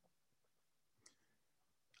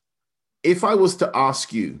 If I was to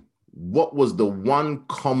ask you, what was the one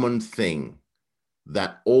common thing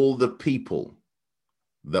that all the people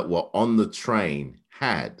that were on the train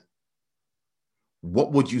had,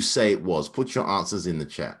 what would you say it was? Put your answers in the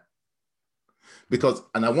chat.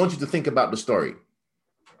 And I want you to think about the story.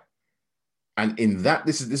 And in that,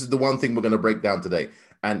 this is the one thing we're going to break down today.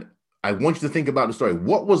 And I want you to think about the story.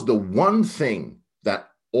 What was the one thing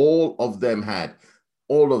that all of them had?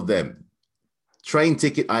 All of them. Train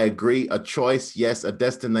ticket, I agree. A choice, yes. A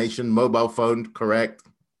destination, mobile phone, correct.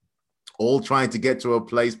 All trying to get to a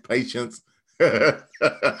place, patience.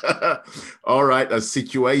 All right, a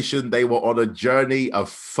situation, they were on a journey, a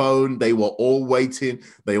phone, they were all waiting,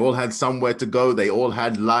 they all had somewhere to go, they all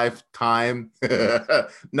had lifetime.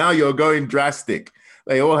 Now you're going drastic.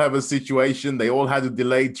 They all have a situation, they all had a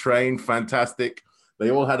delayed train, fantastic.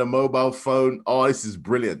 They all had a mobile phone. Oh, this is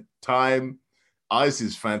brilliant. Time, oh, this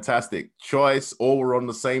is fantastic. Choice, all were on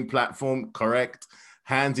the same platform, correct.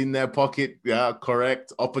 Hands in their pocket, yeah,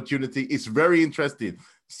 correct. Opportunity, it's very interesting.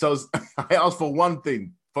 So I asked for one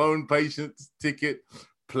thing: phone, patience, ticket,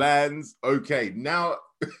 plans. Okay, now,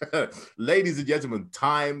 ladies and gentlemen,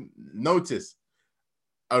 time, notice,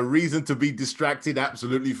 a reason to be distracted.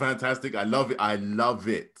 Absolutely fantastic. I love it. I love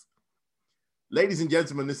it. Ladies and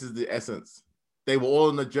gentlemen, this is the essence. They were all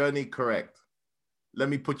on a journey, correct. Let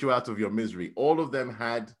me put you out of your misery. All of them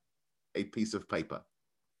had a piece of paper.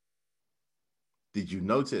 Did you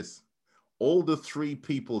notice? all the three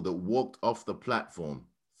people that walked off the platform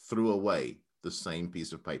threw away the same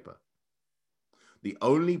piece of paper. The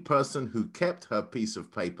only person who kept her piece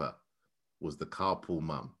of paper was the carpool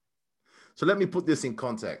mum. So let me put this in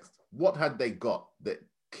context. What had they got? The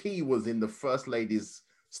key was in the First Lady's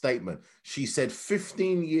statement. She said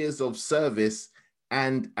 15 years of service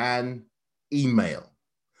and an email.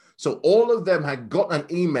 So all of them had got an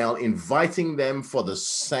email inviting them for the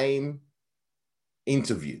same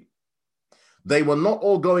interview. They were not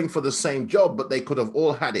all going for the same job, but they could have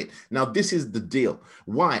all had it. Now, this is the deal.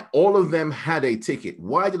 Why? All of them had a ticket.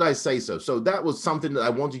 Why did I say so? So that was something that I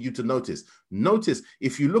wanted you to notice. Notice,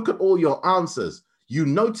 if you look at all your answers, you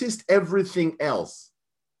noticed everything else.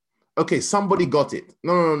 Okay, somebody got it.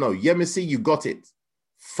 No. Yemisi, you got it.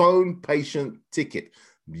 Phone, patient, ticket.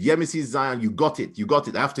 Yemisi, Zion, you got it. You got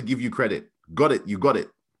it. I have to give you credit. Got it. You got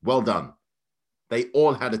it. Well done. They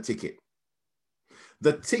all had a ticket.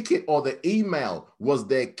 The ticket or the email was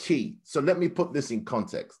their key. So let me put this in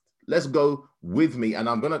context. Let's go with me. And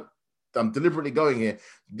I'm deliberately going here.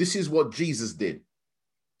 This is what Jesus did.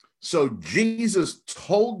 So Jesus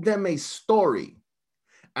told them a story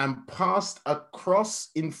and passed across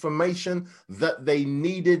information that they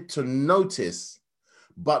needed to notice.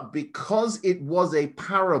 But because it was a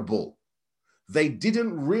parable, they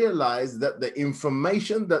didn't realize that the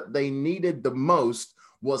information that they needed the most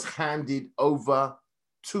was handed over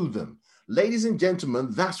to them. Ladies and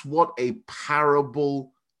gentlemen, that's what a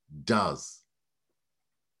parable does.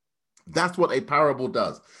 That's what a parable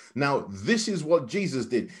does. Now, this is what Jesus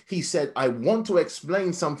did. He said, I want to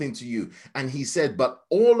explain something to you. And he said, but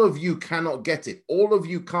all of you cannot get it. All of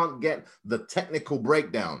you can't get the technical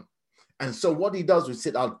breakdown. And so what he does is he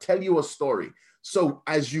said, I'll tell you a story. So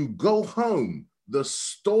as you go home, the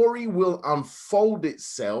story will unfold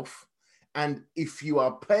itself. And if you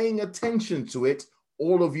are paying attention to it,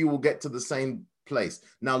 all of you will get to the same place.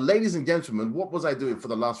 Now, ladies and gentlemen, what was I doing for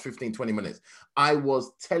the last 15, 20 minutes? I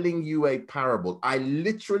was telling you a parable. I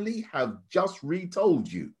literally have just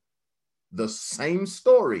retold you the same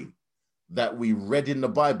story that we read in the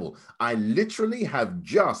Bible. I literally have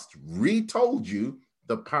just retold you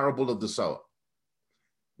the parable of the sower.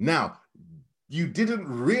 Now, you didn't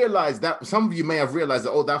realize that. Some of you may have realized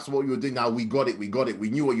that, oh, that's what you were doing. Now we got it. We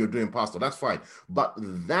knew what you were doing, Pastor. That's fine. But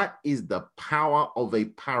that is the power of a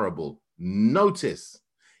parable. Notice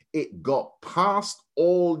it got past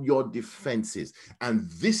all your defenses. And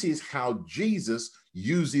this is how Jesus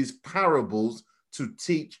uses parables to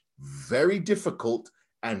teach very difficult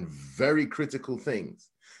and very critical things.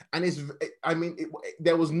 And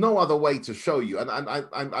there was no other way to show you. And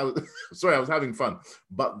I was sorry, I was having fun,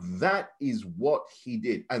 but that is what he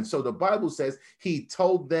did. And so the Bible says he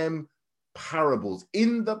told them parables.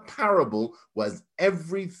 In the parable was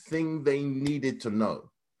everything they needed to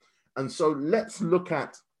know. And so let's look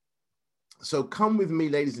at, so come with me,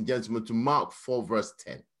 ladies and gentlemen, to Mark 4, verse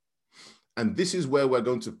 10. And this is where we're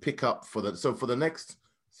going to pick up for the next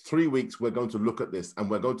 3 weeks, we're going to look at this and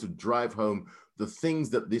we're going to drive home the things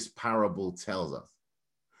that this parable tells us.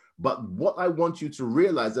 But what I want you to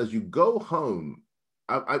realize as you go home,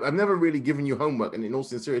 I've never really given you homework, and in all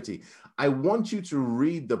sincerity, I want you to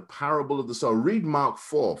read the parable of the sower. Read Mark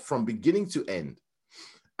 4 from beginning to end.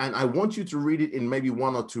 And I want you to read it in maybe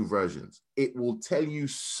 1 or 2 versions. It will tell you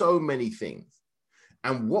so many things.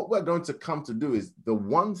 And what we're going to come to do is the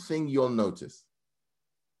one thing you'll notice,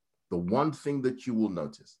 the one thing that you will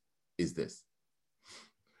notice is this,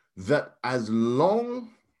 that as long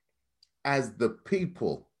as the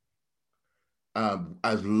people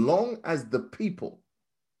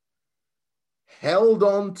held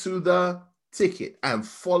on to the ticket and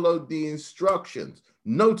followed the instructions,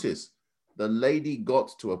 notice the lady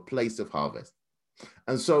got to a place of harvest.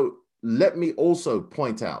 And so let me also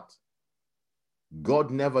point out,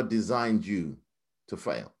 God never designed you to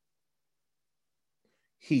fail.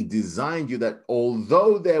 He designed you that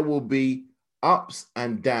although there will be ups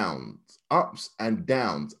and downs,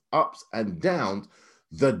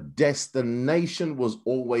 the destination was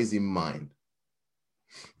always in mind.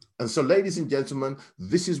 And so, ladies and gentlemen,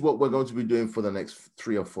 this is what we're going to be doing for the next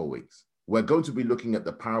 3 or 4 weeks. We're going to be looking at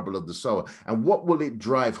the parable of the sower. And what will it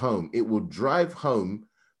drive home? It will drive home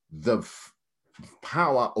the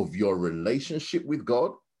power of your relationship with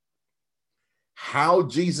God, how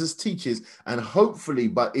Jesus teaches, and hopefully,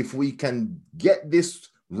 but if we can get this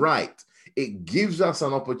right, it gives us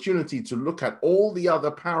an opportunity to look at all the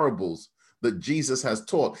other parables that Jesus has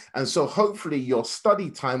taught. And so hopefully your study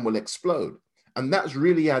time will explode. And that's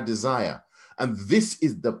really our desire. And this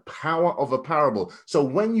is the power of a parable. So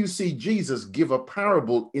when you see Jesus give a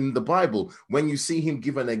parable in the Bible, when you see him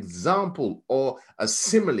give an example or a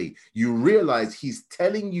simile, you realize he's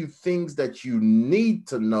telling you things that you need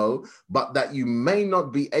to know, but that you may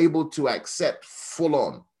not be able to accept full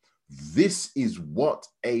on. This is what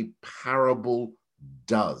a parable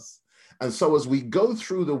does. And so as we go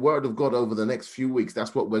through the word of God over the next few weeks,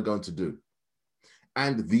 that's what we're going to do.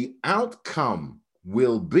 And the outcome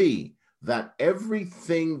will be that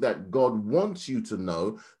everything that God wants you to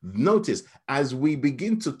know, notice, as we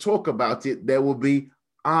begin to talk about it, there will be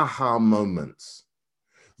aha moments.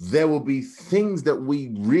 There will be things that we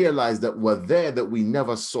realize that were there that we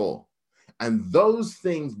never saw. And those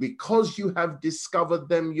things, because you have discovered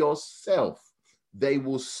them yourself, they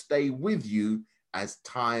will stay with you as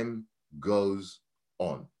time goes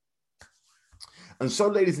on. And so,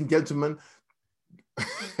 ladies and gentlemen,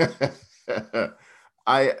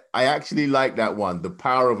 I actually like that one, The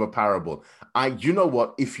Power of a Parable. You know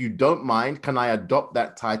what? If you don't mind, can I adopt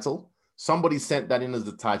that title? Somebody sent that in as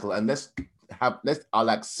the title, and I'll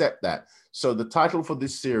accept that. So the title for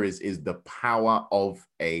this series is The Power of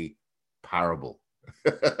a Parable.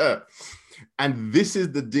 And this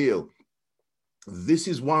is the deal. This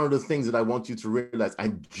is one of the things that I want you to realize.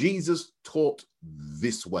 And Jesus taught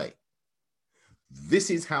this way. This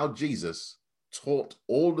is how Jesus taught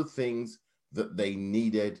all the things that they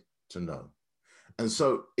needed to know. And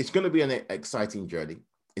so it's going to be an exciting journey.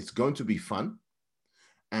 It's going to be fun.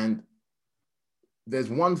 And there's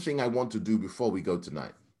one thing I want to do before we go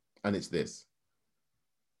tonight, and it's this.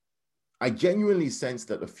 I genuinely sense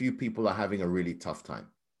that a few people are having a really tough time.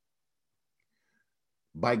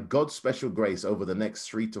 By God's special grace, over the next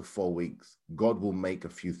 3 to 4 weeks, God will make a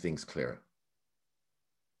few things clearer.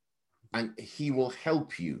 And he will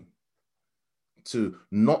help you to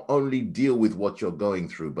not only deal with what you're going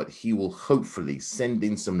through, but he will hopefully send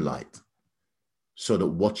in some light so that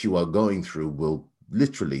what you are going through will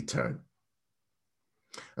literally turn.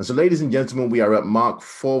 And so, ladies and gentlemen, we are at Mark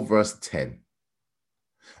 4, verse 10.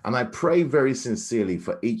 And I pray very sincerely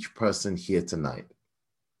for each person here tonight.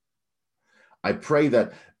 I pray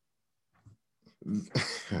that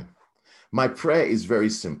my prayer is very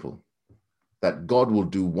simple, that God will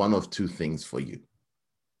do one of two things for you.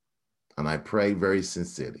 And I pray very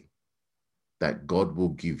sincerely that God will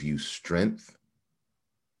give you strength,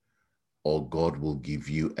 or God will give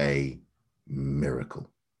you a miracle.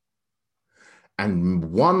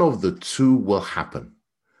 And one of the two will happen,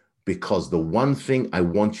 because the one thing I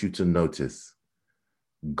want you to notice,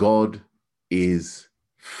 God is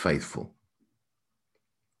faithful.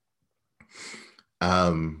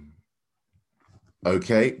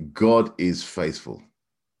 Okay, God is faithful.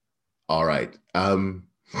 All right. And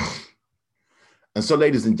so,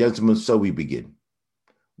 ladies and gentlemen, so we begin.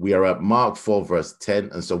 We are at Mark 4, verse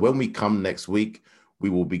 10. And so when we come next week, we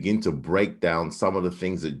will begin to break down some of the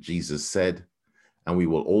things that Jesus said. And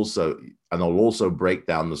I'll also break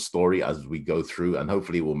down the story as we go through, and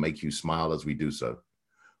hopefully it will make you smile as we do so.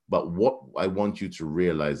 But what I want you to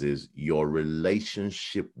realize is your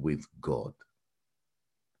relationship with God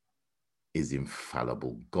is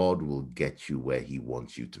infallible. God will get you where he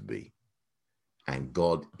wants you to be. And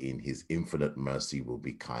God, in his infinite mercy, will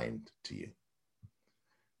be kind to you.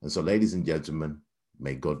 And so, ladies and gentlemen,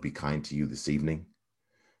 may God be kind to you this evening.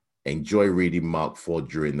 Enjoy reading Mark 4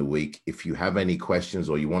 during the week. If you have any questions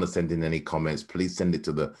or you want to send in any comments, please send it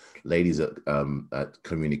to the ladies at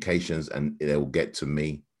Communications, and it will get to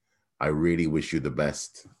me. I really wish you the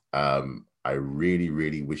best. I really,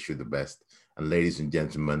 really wish you the best. And ladies and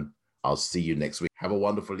gentlemen, I'll see you next week. Have a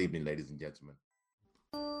wonderful evening, ladies and gentlemen.